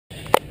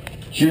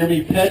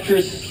Jeremy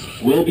Petrus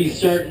will be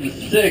starting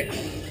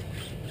 6th.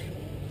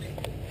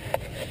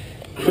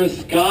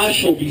 Chris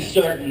Gosh will be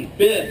starting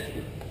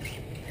 5th.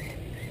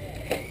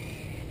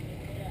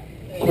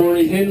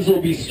 Corey Hins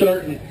will be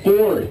starting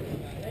 4th.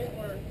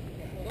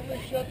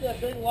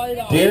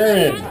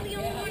 Darren,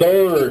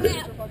 3rd.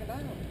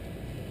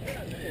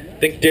 I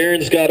think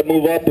Darren's got to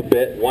move up a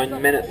bit.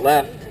 1 minute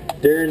left.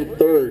 Darren,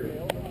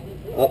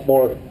 3rd. Up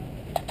more.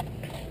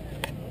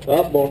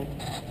 Up more.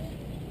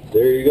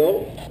 There you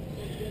go.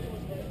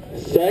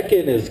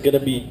 2nd is going to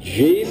be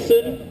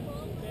Jason.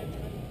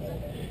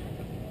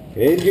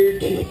 And your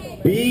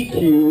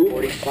BQ,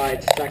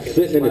 45 seconds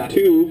sitting in the left.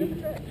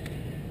 tube,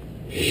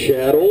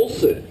 Shad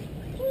Olson.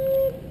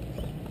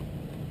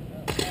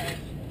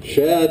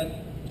 Shad.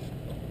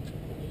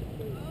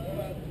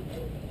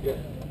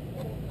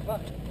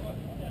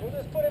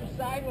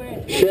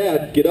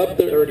 Shad, get up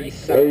there. 30 Are you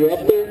seconds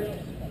up there?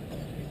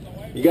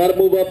 You got to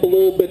move up a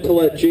little bit to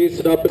let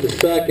Jason up in a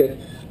second.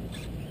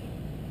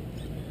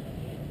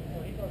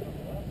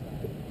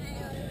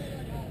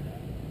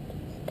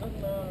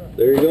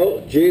 There you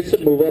go.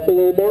 Jason, move up a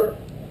little more.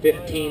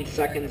 15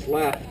 seconds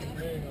left.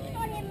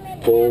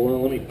 Hold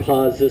on, let me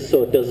pause this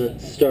so it doesn't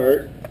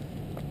start.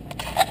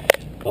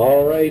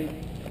 All right.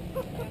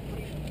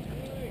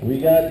 We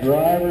got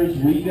drivers,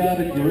 we got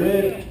a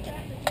grid.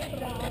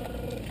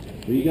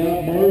 We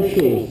got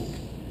marshals.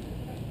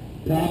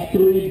 Top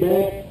 3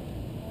 bump.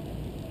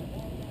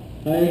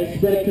 I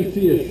expect to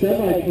see a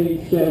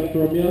semi-clean start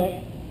from you.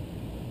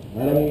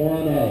 I don't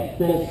want to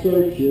full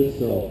search you,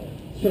 so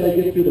let's try to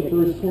get through the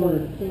first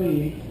corner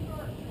clean.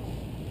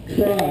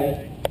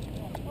 Try.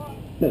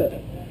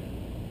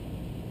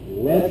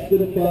 Less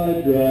than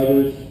 5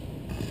 drivers.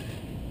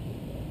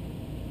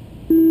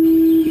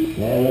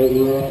 All right,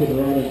 we're off and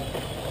running.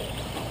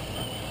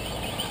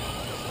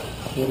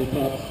 20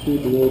 pops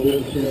scoop a little bit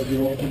instead of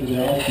going into the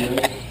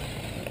outfield.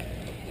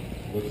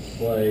 Looks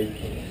like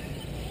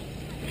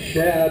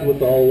Shad with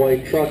the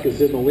all-white truck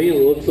is in the lead. It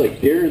looks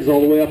like Darren's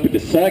all the way up into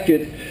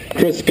 2nd.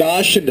 Chris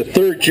Gosh into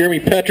 3rd. Jeremy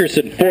Petrus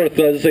in 4th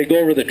as they go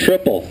over the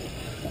triple.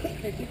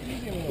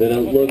 Then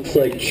it looks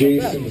like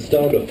Jason's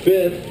down to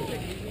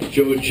 5th.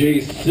 Joe J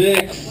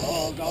 6th.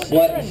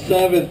 Sletton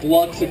 7th.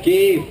 Lux at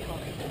 8th.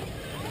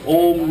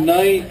 Ohm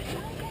 9th.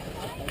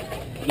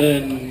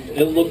 Then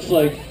it looks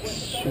like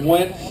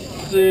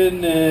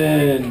Swenson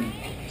and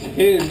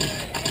 10th.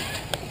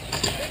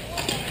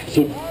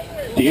 So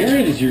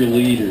Darren is your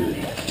leader.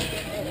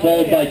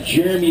 Followed by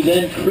Jeremy,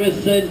 then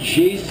Chris, then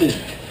Jason.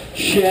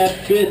 Shad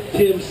 5th,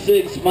 Tim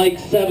 6th, Mike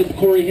 7th,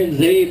 Corey Hins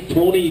 8th,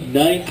 Tony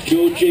 9th,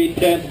 Joe J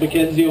 10th,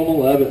 Mackenzie Ohm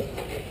 11th.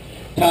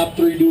 Top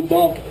 3 do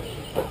bump.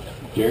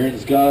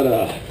 Darren's got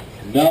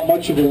not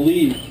much of a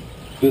lead.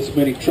 This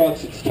many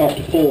trucks, it's tough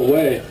to pull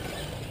away.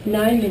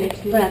 9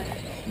 minutes left.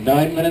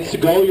 9 minutes to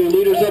go. Your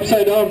leader's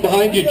upside down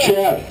behind you,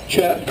 Chad.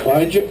 Chad,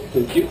 behind you.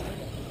 Thank you.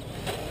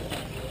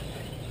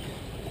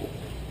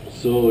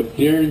 So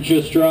Darren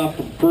just dropped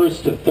from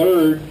 1st to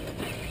 3rd.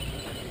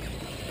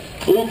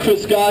 Ooh,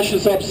 Chris Gosh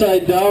is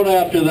upside down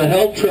after the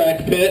held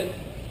track pit.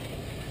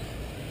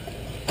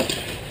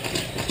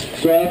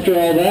 So after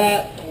all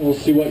that, we'll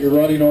see what your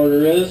running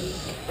order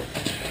is.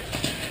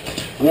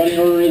 Running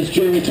order is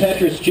Jeremy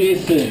Petrus,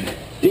 Jason,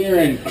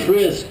 Darren,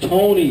 Chris,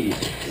 Tony.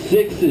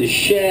 6th is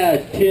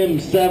Shad, Tim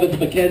 7th,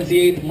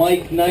 Mackenzie 8th,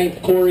 Mike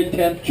 9th, Corey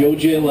 10th, Joe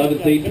J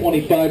 11th,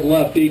 8:25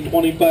 left,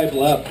 8:25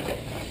 left.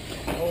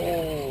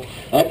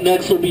 Up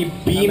next will be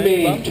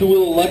B-Main,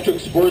 2-wheel electric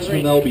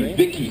sportsmen. That'll be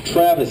Vicky,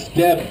 Travis,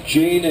 Deb,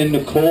 Jane, and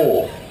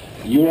Nicole.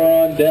 You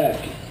are on deck.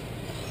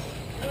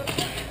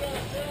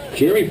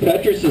 Jeremy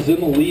Petrus is in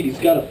the lead. He's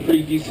got a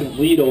pretty decent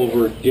lead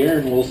over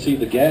Darren. We'll see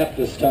the gap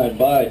this time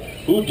by.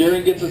 Ooh,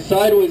 Darren gets it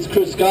sideways.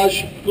 Chris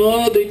Gosh,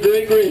 oh, they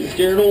drag race.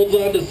 Darren holds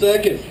on to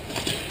 2nd.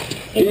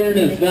 Darren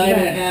is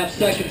 9.5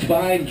 seconds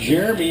behind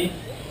Jeremy.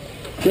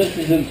 Chris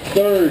is in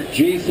 3rd,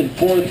 Jason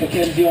 4th,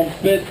 Mackenzie on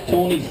 5th,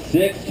 Tony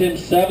 6th, Tim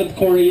 7th,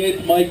 Corey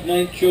 8th, Mike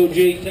 9th, Joe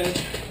J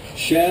 10th,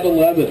 Shad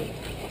 11th.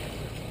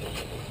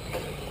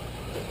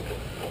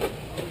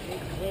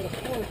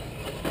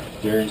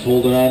 Darren's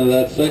holding on to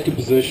that 2nd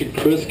position.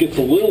 Chris gets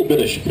a little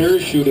bit of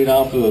parachuting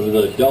off of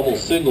the double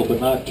single,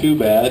 but not too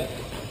bad.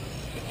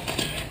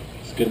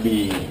 He's going to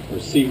be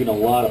receiving a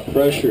lot of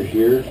pressure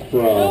here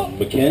from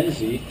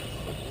Mackenzie.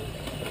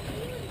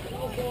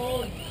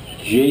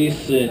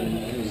 Jason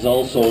is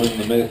also in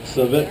the mix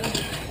of it.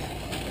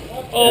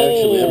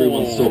 Actually,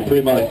 everyone's still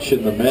pretty much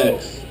in the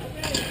mix.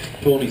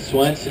 Tony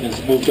Swenson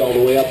has moved all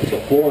the way up to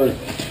the 4th.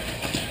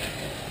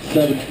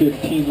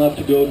 7:15 left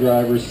to go,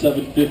 drivers.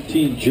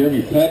 7:15.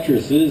 Jeremy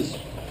Petrus is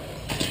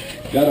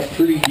got a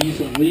pretty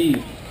decent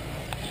lead.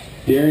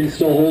 Darren's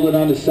still holding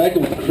on to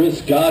 2nd with Chris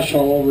Gosh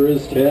all over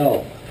his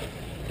tail.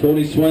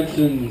 Tony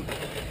Swenson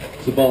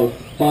is about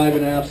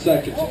 5.5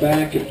 seconds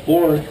back at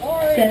 4th.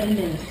 7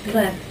 minutes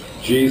left.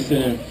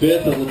 Jason in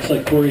 5th. It looks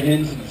like Corey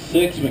Hins in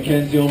 6th,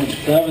 Mackenzie Ohm in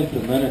 7th,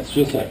 and then it's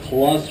just a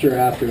cluster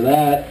after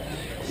that.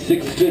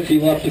 6:50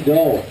 left to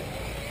go.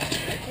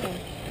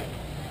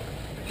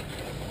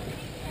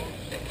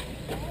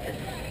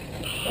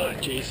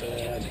 Jason.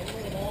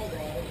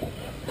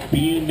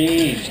 B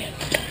main,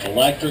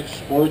 electric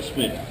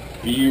sportsman,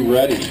 be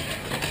ready.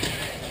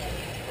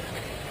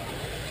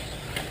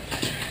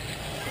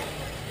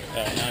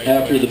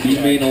 After the B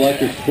main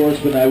electric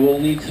sportsman, I will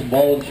need some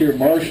volunteer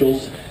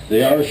marshals.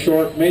 They are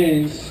short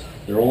mains.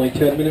 They're only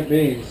 10-minute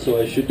mains,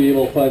 so I should be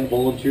able to find the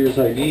volunteers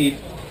I need.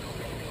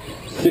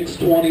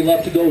 6:20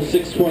 left to go,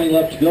 6:20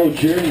 left to go.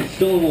 Jeremy's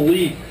still in the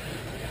lead.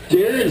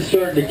 Darren's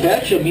starting to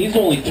catch him. He's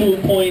only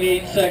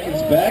 2.8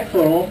 seconds back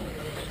from him.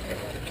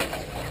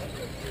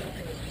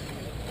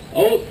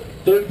 Oh,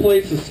 third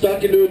place is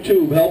stuck into a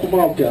tube. Help him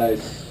out,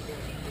 guys.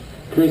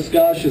 Chris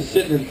Gosh is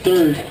sitting in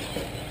third.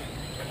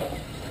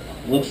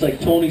 Looks like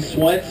Tony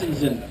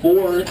Swenson's in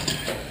fourth.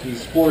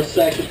 He's 4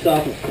 seconds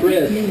off of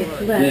Chris.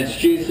 Then it's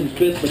Jason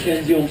 5th,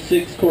 Mackenzie Ohm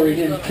 6th, Corey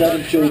Hinn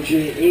 7th, Joe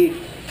J 8th,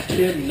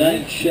 Tim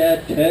 9th,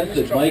 Shad 10th,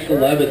 and Mike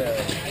 11th.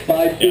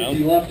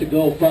 5:50 left to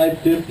go,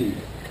 5:50.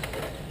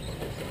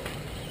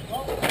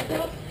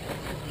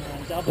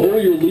 Oh,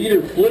 your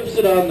leader flips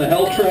it on the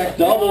Hell Track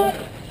double.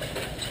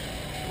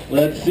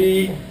 Let's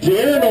see.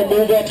 Darren will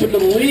move up into the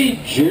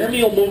lead.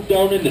 Jeremy will move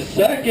down into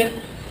second.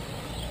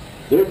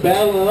 They're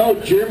battling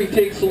out. Jeremy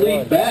takes the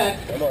lead back.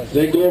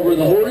 They go over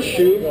the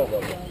horseshoe.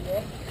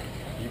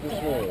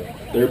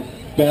 They're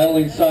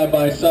battling side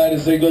by side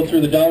as they go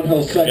through the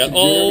downhill section.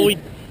 Oh, Jeremy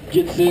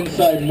gets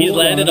inside. He's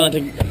landed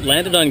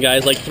on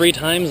guys like 3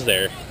 times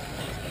there.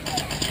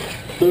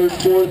 Third,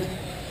 fourth,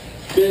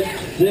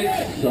 fifth,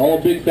 sixth. All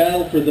a big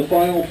battle for the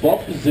final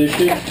bump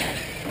position.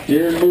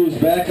 Darren moves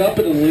back up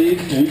in the lead.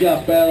 We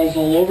got battles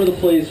all over the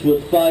place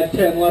with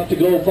 5:10 left to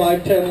go,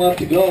 5:10 left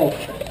to go.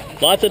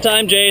 Lots of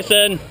time,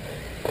 Jason.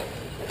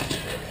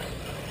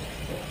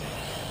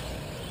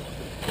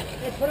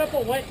 Put up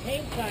a wet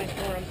paint sign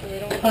for him so we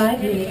don't...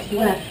 5 minutes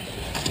left.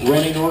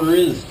 Running order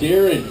is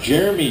Darren,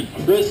 Jeremy,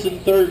 Chris in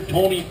third,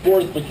 Tony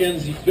 4th,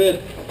 Mackenzie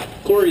 5th,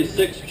 Corey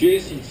 6th,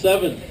 Jason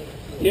 7th,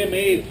 Tim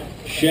 8th,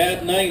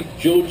 Shad 9th,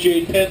 Joe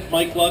J 10th,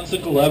 Mike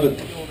Luxick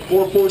 11th.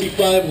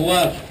 4:45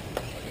 left.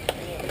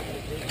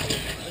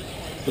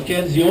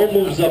 Mackenzie O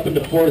moves up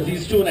into 4th.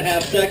 He's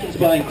 2.5 seconds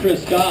behind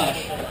Chris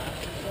Gosh.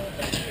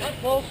 Not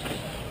close.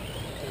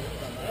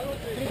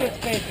 Pretty good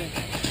spacing.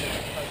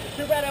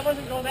 Too bad I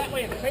wasn't going that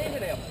way and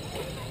saving him.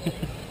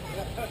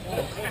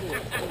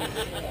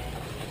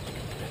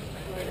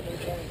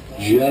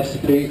 Jeff's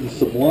painting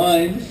some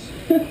lines.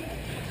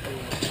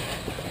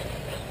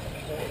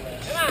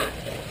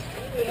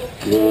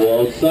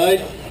 Roll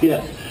outside.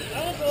 Yeah.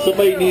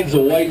 Somebody needs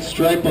a white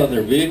stripe on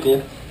their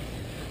vehicle.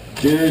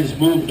 Darren's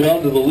moved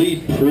down to the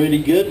lead pretty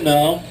good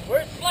now.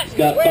 He's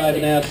got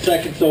 5.5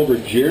 seconds over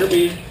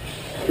Jeremy.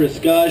 Chris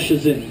Gosh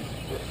is in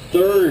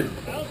third.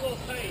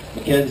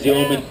 Mackenzie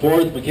Ohm in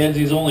fourth.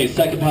 Mackenzie's only a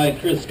second behind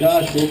Chris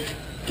Gosh. We'll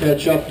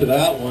catch up to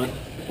that one.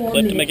 4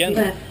 Lift him minutes again.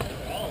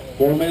 left.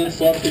 4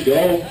 minutes left to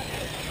go.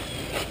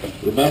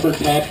 Remember,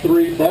 top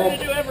 3 bump.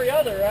 Do every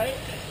other, right?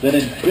 Then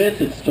in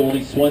 5th, it's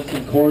Tony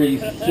Swenson, Corey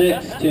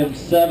 6th, Tim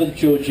 7th,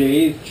 Joe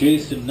J 8th,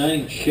 Jason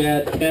 9th,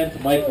 Shad 10th,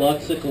 Mike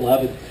Luxick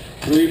 11th.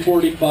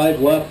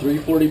 3:45 left,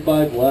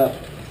 3:45 left.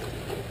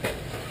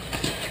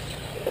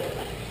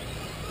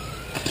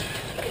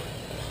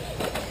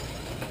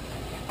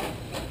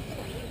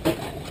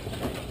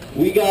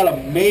 We got a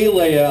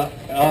melee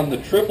on the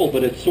triple,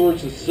 but it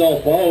sorts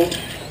itself out.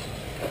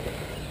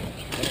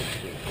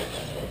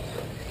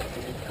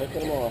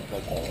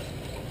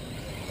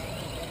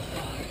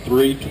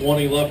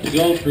 3:20 left to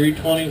go,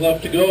 3:20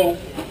 left to go.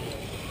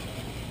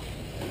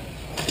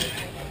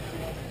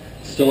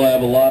 Still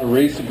have a lot of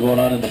racing going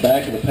on in the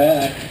back of the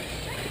pack.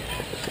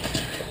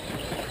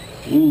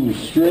 Ooh,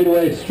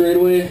 straightaway,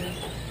 straightaway,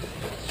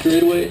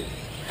 straightaway,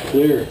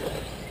 clear.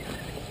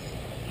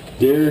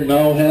 Darren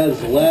now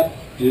has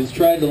is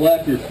trying to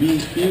lap your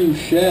BQ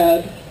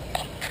Shad.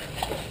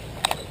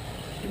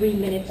 3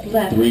 minutes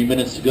left. 3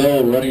 minutes to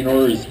go. Running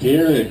order is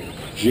Darren,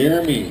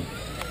 Jeremy,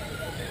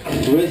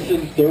 Chris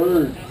in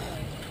third.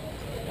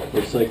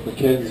 Looks like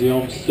Mackenzie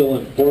Ohm's still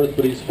in fourth,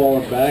 but he's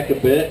fallen back a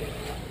bit.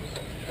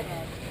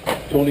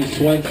 Tony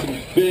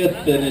Swenson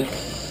 5th, and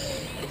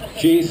it's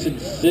Jason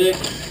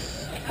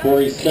 6th,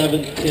 Corey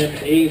 7th, Tim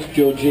 8th,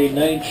 Joe J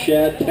 9th,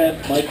 Shad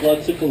 10th, Mike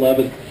Luxick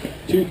 11th.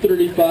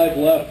 2:35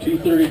 left,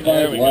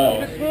 2:35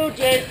 left. Good move,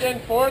 Jason.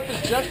 Fourth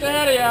is just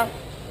ahead of you.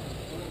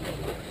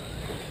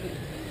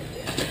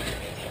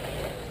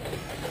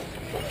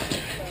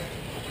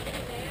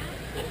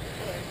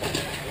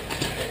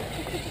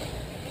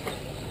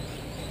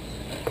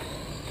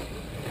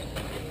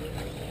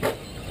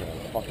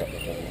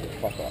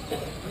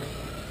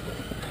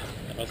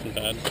 That wasn't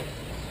bad.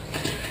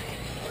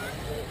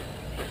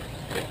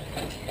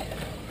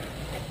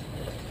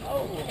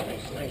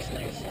 Nice.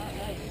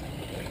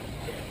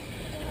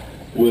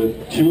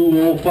 With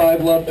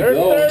 2:05 left to There's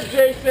go. third,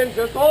 Jason.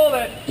 Just hold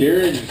it.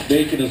 Darren's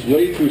making his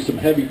way through some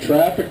heavy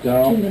traffic 2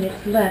 now.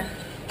 minutes left.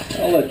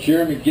 I'll let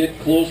Jeremy get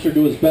closer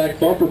to his back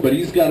bumper, but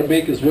he's got to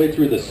make his way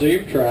through the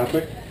same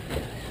traffic.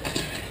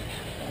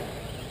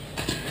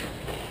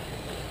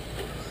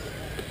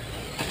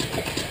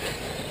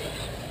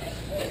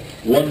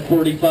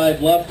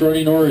 1:45 left.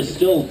 Running order is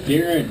still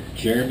Darren.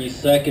 Jeremy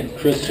second.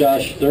 Chris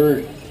Josh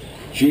third.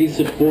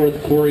 Jason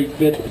fourth. Corey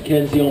fifth.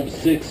 Mackenzie Holmes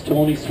sixth.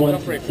 Tony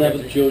Swenson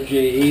seventh. Joe J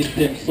eighth.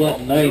 Tim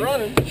Slutton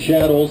ninth.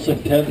 Shad Olson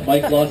 10th.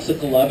 Mike Luxick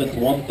 11th.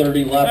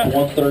 1:30 left.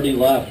 1:30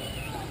 left.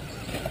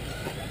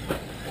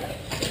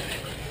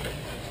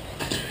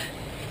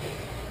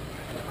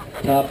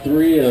 Top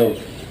three have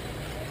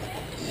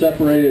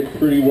separated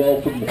pretty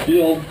well from the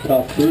field.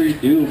 Top three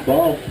do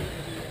bump.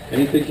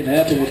 Anything can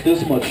happen with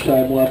this much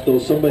time left, though.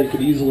 Somebody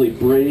could easily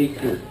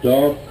break or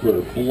dump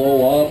or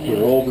blow up or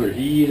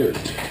overheat or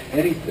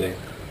anything.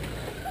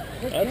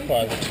 That's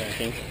positive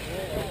thinking.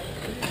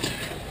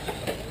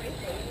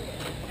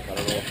 I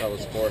don't know if that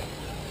was fourth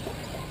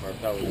or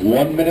if that was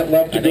 1 minute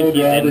left to I think go, he's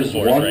in drivers.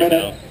 fourth 1 right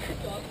minute.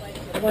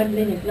 now. 1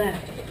 minute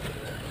left.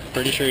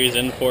 Pretty sure he's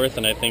in fourth,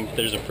 and I think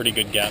there's a pretty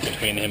good gap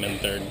between him and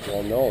third.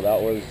 Well, no,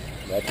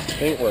 that's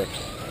Paintworks.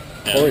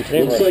 Yeah. Corey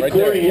Paintworks Looks like right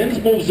Corey there.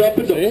 Hins moves up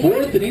into See?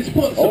 fourth, and he's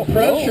putting some Oh,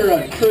 pressure no.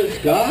 on Chris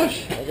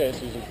Gosh. Okay, so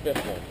he's in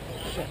fifth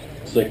one.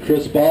 It's like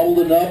Chris bobbled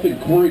enough, and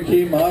Corey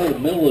came out of the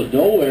middle of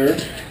nowhere.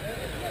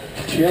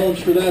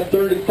 Challenge for that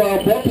third and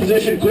final bump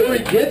position. Corey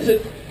gets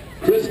it.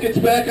 Chris gets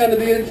back onto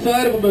the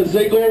inside of him as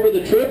they go over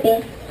the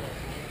triple.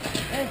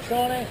 Thanks,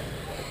 Tony.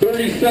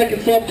 30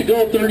 seconds left to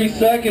go, 30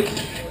 seconds.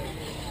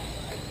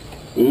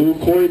 Ooh,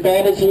 Corey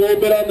bobbles a little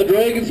bit on the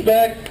Dragon's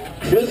back.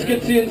 Chris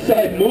gets the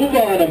inside move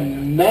on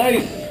him.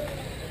 Nice.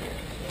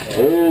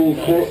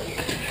 Oh,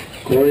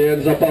 Corey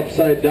ends up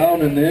upside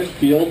down in the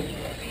infield.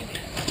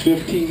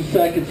 15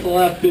 seconds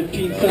left,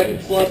 15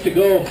 seconds left to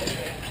go.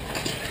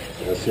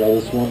 Let's see how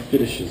this one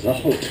finishes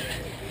out.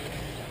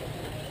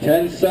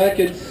 10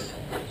 seconds.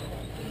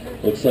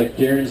 Looks like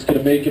Darren's going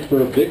to make it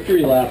for a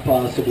victory lap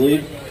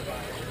possibly.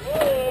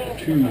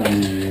 2,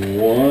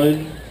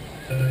 1.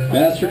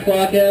 Master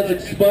clock has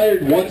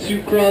expired. Once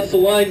you cross the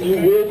line, you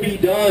will be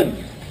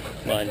done.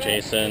 Come on,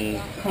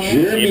 Jason. Jeremy,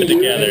 Keep it you're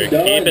together. in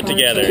done. Keep it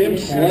together. Tim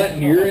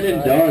Slatton, you're in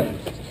and done.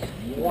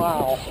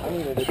 Wow. I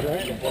needed a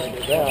drink before I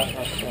did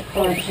that.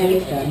 Car 10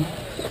 is done.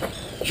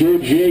 Joe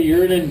J,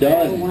 you're in and Car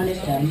done. 1 is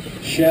done.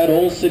 Shad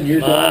Olson,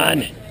 you're Come done.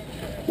 on.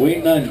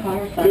 Waiting on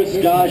Car 5 Chris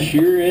is Gosh,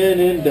 done. you're in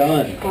and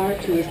done. Car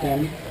 2 is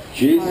done.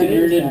 Jason,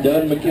 you're in and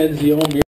done. Mackenzie Holmes,